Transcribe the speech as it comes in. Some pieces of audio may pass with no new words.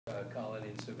colony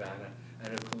in Savannah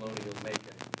and of colonial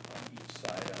Macon on each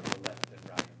side on the left and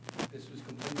right. This was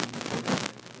completely rebuilt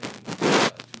in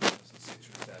 2006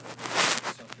 or 7.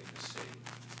 Something to see.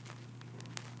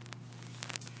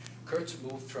 Kurtz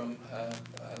moved from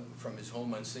his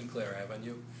home on Sinclair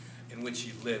Avenue, in which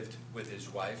he lived with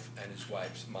his wife and his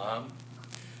wife's mom.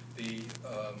 The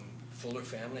Fuller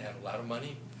family had a lot of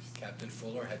money. Captain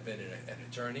Fuller had been an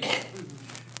attorney.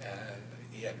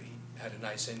 He had a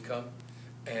nice income.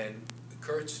 And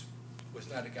Kurtz was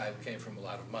not a guy who came from a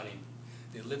lot of money.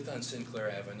 They lived on Sinclair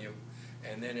Avenue.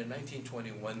 And then in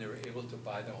 1921, they were able to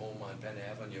buy the home on Penn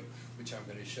Avenue, which I'm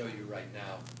going to show you right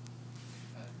now.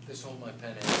 This home on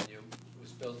Penn Avenue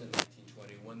was built in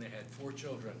 1921. They had 4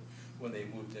 children when they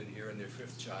moved in here, and their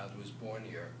 5th child was born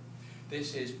here.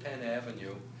 This is Penn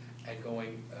Avenue, and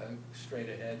going straight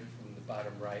ahead from the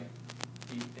bottom right,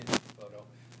 deep into the photo,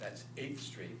 that's 8th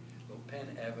Street. So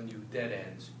Penn Avenue dead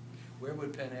ends. Where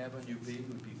would Penn Avenue be? It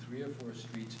would be 3 or 4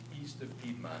 streets east of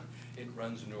Piedmont. It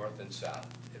runs north and south.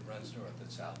 It runs north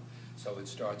and south. So it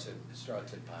starts at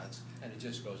Ponce, and it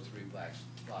just goes 3 blocks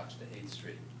to 8th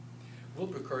Street.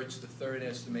 Wilbur Kurtz III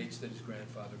estimates that his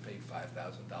grandfather paid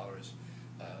 $5,000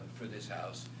 for this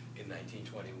house in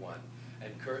 1921.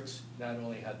 And Kurtz not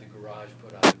only had the garage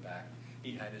put on the back,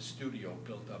 he had a studio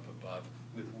built up above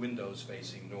with windows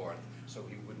facing north, so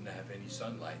he wouldn't have any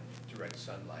sunlight, direct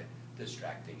sunlight,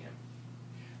 distracting him.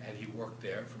 And he worked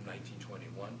there from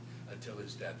 1921 until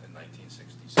his death in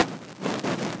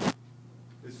 1967.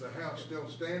 Is the house still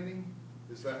standing?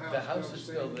 The house is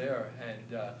still there,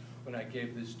 and when I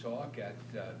gave this talk at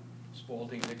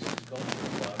Spalding Nixon's Culture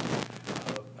Club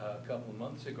a couple of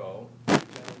months ago, the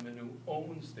gentleman who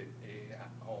owns the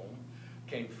home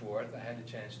came forth. I had a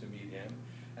chance to meet him,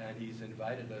 and he's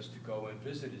invited us to go and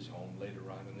visit his home later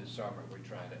on in the summer. We're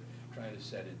trying to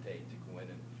set a date to go in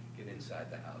and get inside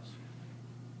the house.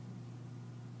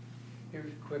 Here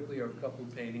quickly are a couple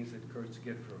of paintings that Kurtz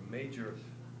did for a major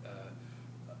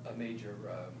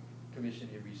commission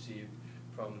he received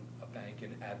from a bank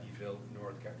in Abbeville,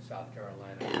 South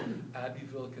Carolina.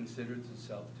 Abbeville considers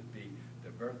itself to be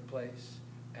the birthplace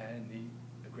and the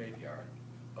graveyard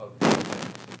of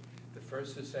the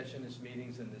first secessionist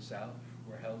meetings in the South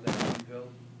were held at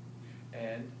Abbeville,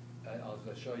 and I'll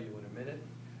show you in a minute.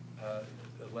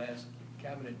 The last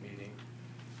cabinet meeting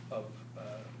of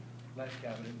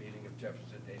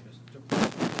Jefferson Davis took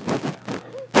place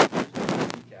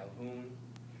in Calhoun,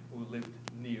 who lived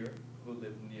near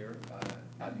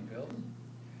Abbeville.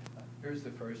 Here's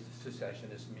the first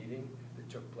secessionist meeting that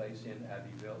took place in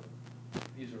Abbeville.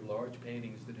 These are large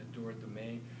paintings that adorned the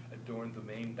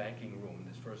main banking room,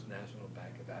 this First National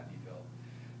Bank of Abbeville.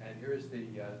 And here's the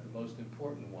most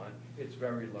important one. It's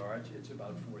very large. It's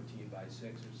about 14 by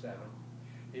 6 or 7.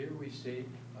 Here we see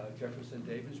Jefferson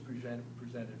Davis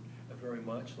presented very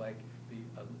much like the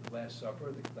Last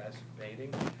Supper, the classic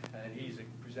painting, and he's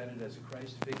presented as a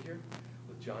Christ figure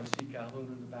with John C. Calhoun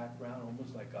in the background,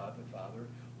 almost like God the Father,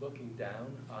 looking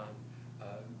down on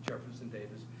Jefferson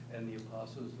Davis, and the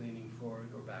apostles leaning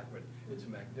forward or backward. It's a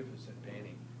magnificent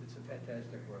painting. It's a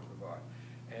fantastic work of art.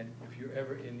 And if you're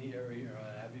ever in the area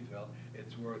around Abbeville,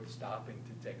 it's worth stopping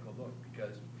to take a look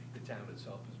because the town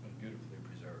itself has been beautifully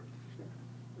preserved.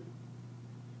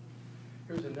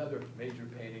 Here's another major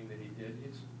painting that he did. He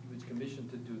was commissioned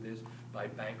to do this by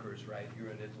bankers right here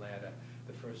in Atlanta.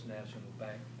 The First National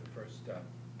Bank, the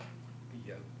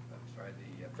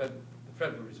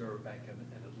Federal Reserve Bank in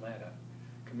Atlanta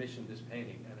commissioned this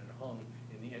painting, and it hung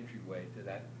in the entryway to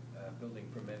that building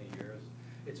for many years.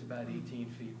 It's about 18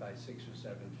 feet by 6 or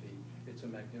 7 feet. It's a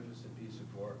magnificent piece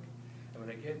of work. And when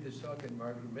I gave this talk at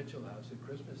Margaret Mitchell House at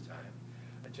Christmas time,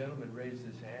 a gentleman raised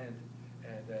his hand,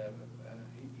 and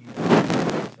he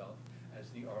introduced himself as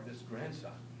the artist's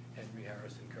grandson, Henry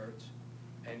Harrison Kurtz.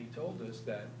 And he told us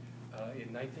that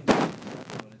in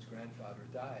 1967, when his grandfather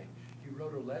died, he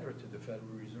wrote a letter to the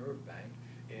Federal Reserve Bank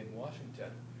in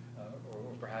Washington,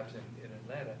 or perhaps in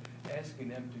Atlanta, asking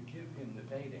them to give him the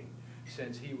painting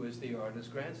since he was the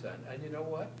artist's grandson. And you know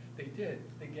what? They did.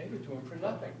 They gave it to him for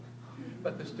nothing.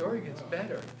 But the story gets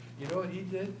better. You know what he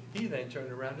did? He then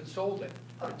turned around and sold it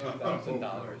for $2,000. Holy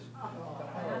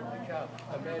cow.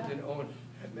 Imagine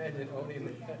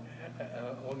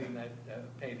owning that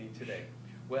painting today.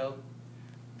 Well,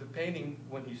 the painting,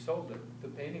 when he sold it, the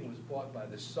painting was bought by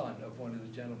the son of one of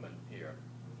the gentlemen here,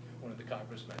 one of the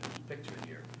congressmen who's pictured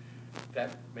here.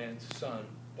 That man's son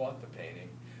bought the painting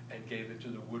and gave it to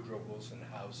the Woodrow Wilson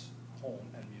House Home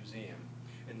and Museum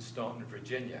in Staunton,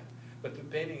 Virginia. But the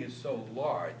painting is so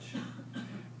large,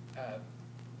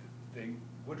 the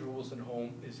Woodrow Wilson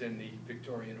home is in the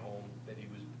Victorian home that he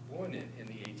was born in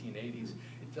the 1880s.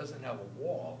 It doesn't have a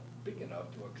wall big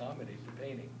enough to accommodate the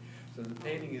painting. So the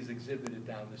painting is exhibited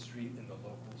down the street in the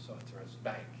local Southwest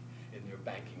Bank, in their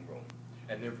banking room,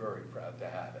 and they're very proud to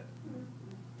have it.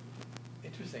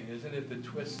 Interesting, isn't it, the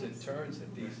twists and turns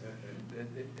that these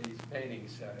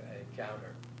paintings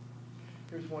encounter.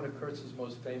 Here's one of Kurtz's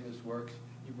most famous works.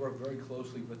 He worked very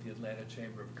closely with the Atlanta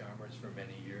Chamber of Commerce for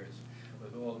many years,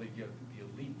 with all the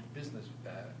elite business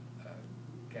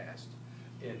cast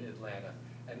in Atlanta.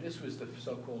 And this was the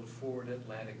so-called Forward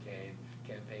Atlanta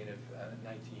campaign of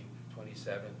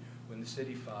 1927, when the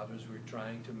city fathers were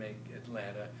trying to make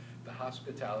Atlanta the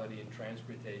hospitality and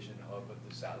transportation hub of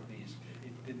the Southeast.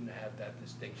 It didn't have that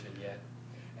distinction yet.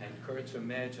 And Kurtz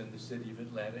imagined the city of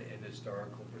Atlanta in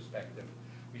historical perspective.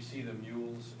 We see the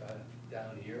mules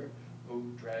down here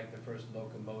who dragged the first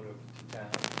locomotive to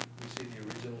town. We see the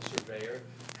original surveyor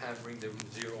hammering the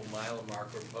 0-mile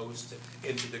marker post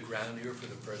into the ground here for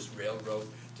the first railroad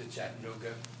to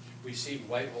Chattanooga. We see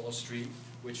Whitehall Street,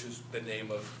 which was the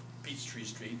name of Peachtree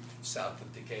Street, south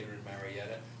of Decatur and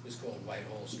Marietta, was called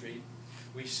Whitehall Street.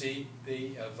 We see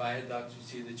the viaducts, we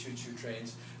see the choo-choo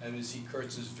trains, and we see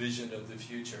Kurtz's vision of the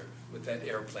future with that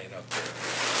airplane up there.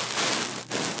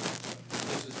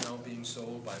 This is now being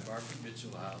sold by Margaret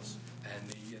Mitchell House and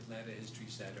the Atlanta History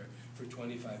Center for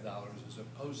 $25 as a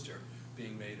poster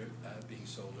being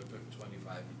sold for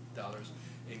 $25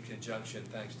 in conjunction,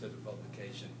 thanks to the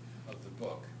publication of the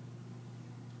book.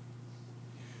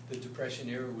 The Depression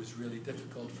era was really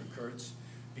difficult for Kurtz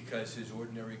because his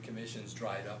ordinary commissions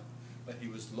dried up, but he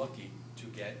was lucky to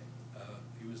get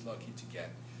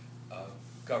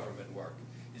government work.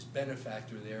 His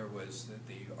benefactor there was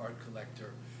the art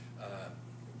collector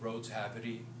Rhodes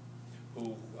Haverty,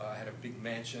 who had a big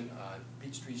mansion on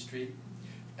Peachtree Street,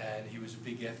 and he was a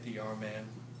big FDR man.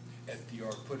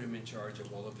 FDR put him in charge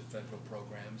of all of the federal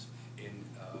programs in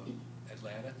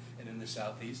Atlanta and in the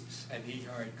Southeast, and he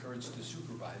hired Kurtz to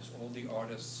supervise all the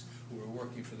artists who were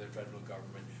working for the federal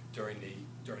government during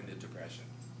the Depression.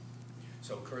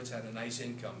 So Kurtz had a nice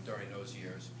income during those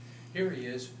years. Here he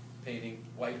is painting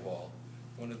Whitehall.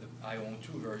 I own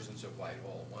two versions of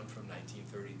Whitehall, one from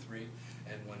 1933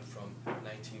 and one from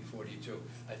 1942.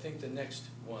 I think the next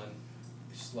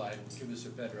slide will give us a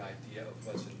better idea of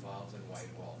what's involved in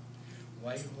Whitehall.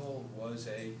 Whitehall was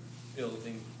a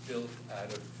building built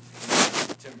out of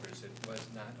timbers. It was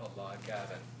not a log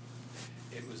cabin.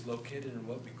 It was located in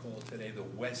what we call today the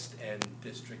West End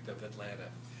district of Atlanta.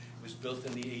 It was built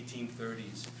in the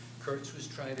 1830s. Kurtz was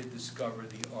trying to discover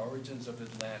the origins of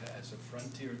Atlanta as a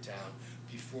frontier town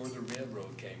before the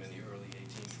railroad came in the early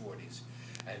 1840s.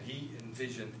 And he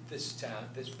envisioned this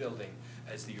building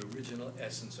as the original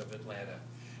essence of Atlanta.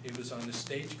 It was on the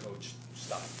stagecoach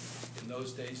stop. In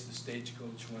those days, the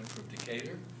stagecoach went from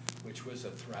Decatur, which was a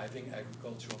thriving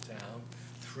agricultural town,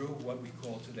 through what we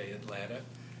call today Atlanta.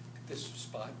 This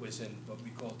spot was in what we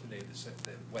call today the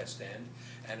West End,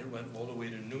 and it went all the way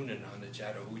to Noonan on the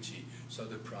Chattahoochee, so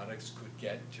the products could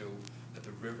get to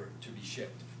the river to be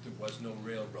shipped. There was no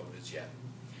railroad as yet.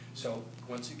 So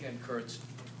once again, Kurtz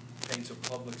paints a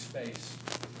public space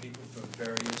with people from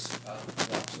various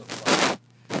walks of life.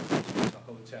 It was a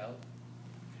hotel.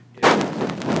 It was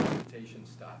a transportation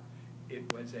stop.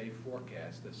 It was a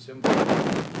forecast, a symbol of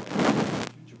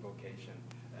the future vocation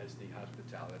as the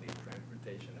hospitality and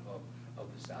transportation hub of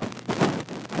the Southeast.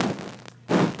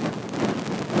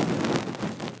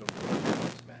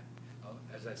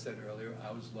 As I said earlier,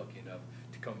 I was lucky enough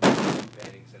to come back to these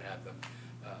paintings and have them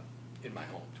in my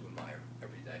home to admire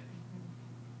every day.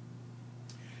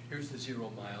 Here's the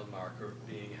 0-mile marker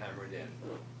being hammered in.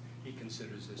 He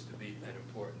considers this to be an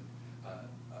important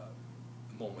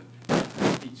moment,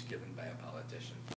 speech given by a politician.